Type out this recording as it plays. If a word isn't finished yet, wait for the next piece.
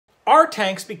Are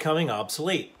tanks becoming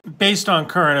obsolete? Based on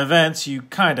current events, you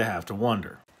kinda have to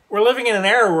wonder. We're living in an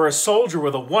era where a soldier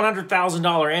with a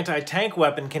 $100,000 anti-tank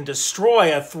weapon can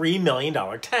destroy a $3 million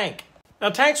tank. Now,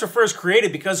 tanks were first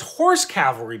created because horse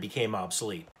cavalry became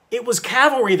obsolete. It was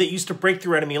cavalry that used to break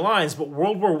through enemy lines, but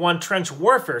World War I trench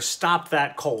warfare stopped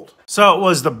that cold. So it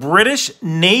was the British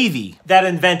Navy that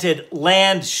invented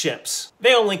land ships.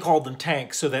 They only called them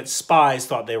tanks so that spies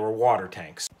thought they were water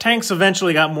tanks. Tanks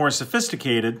eventually got more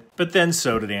sophisticated, but then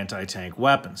so did anti-tank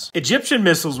weapons. Egyptian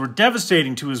missiles were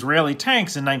devastating to Israeli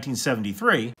tanks in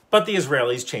 1973, but the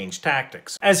Israelis changed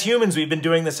tactics. As humans, we've been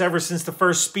doing this ever since the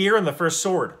first spear and the first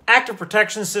sword. Active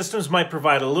protection systems might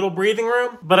provide a little breathing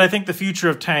room, but I think the future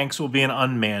of tanks will be in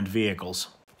unmanned vehicles.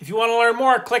 If you want to learn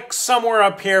more, click somewhere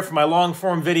up here for my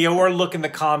long-form video or look in the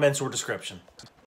comments or description.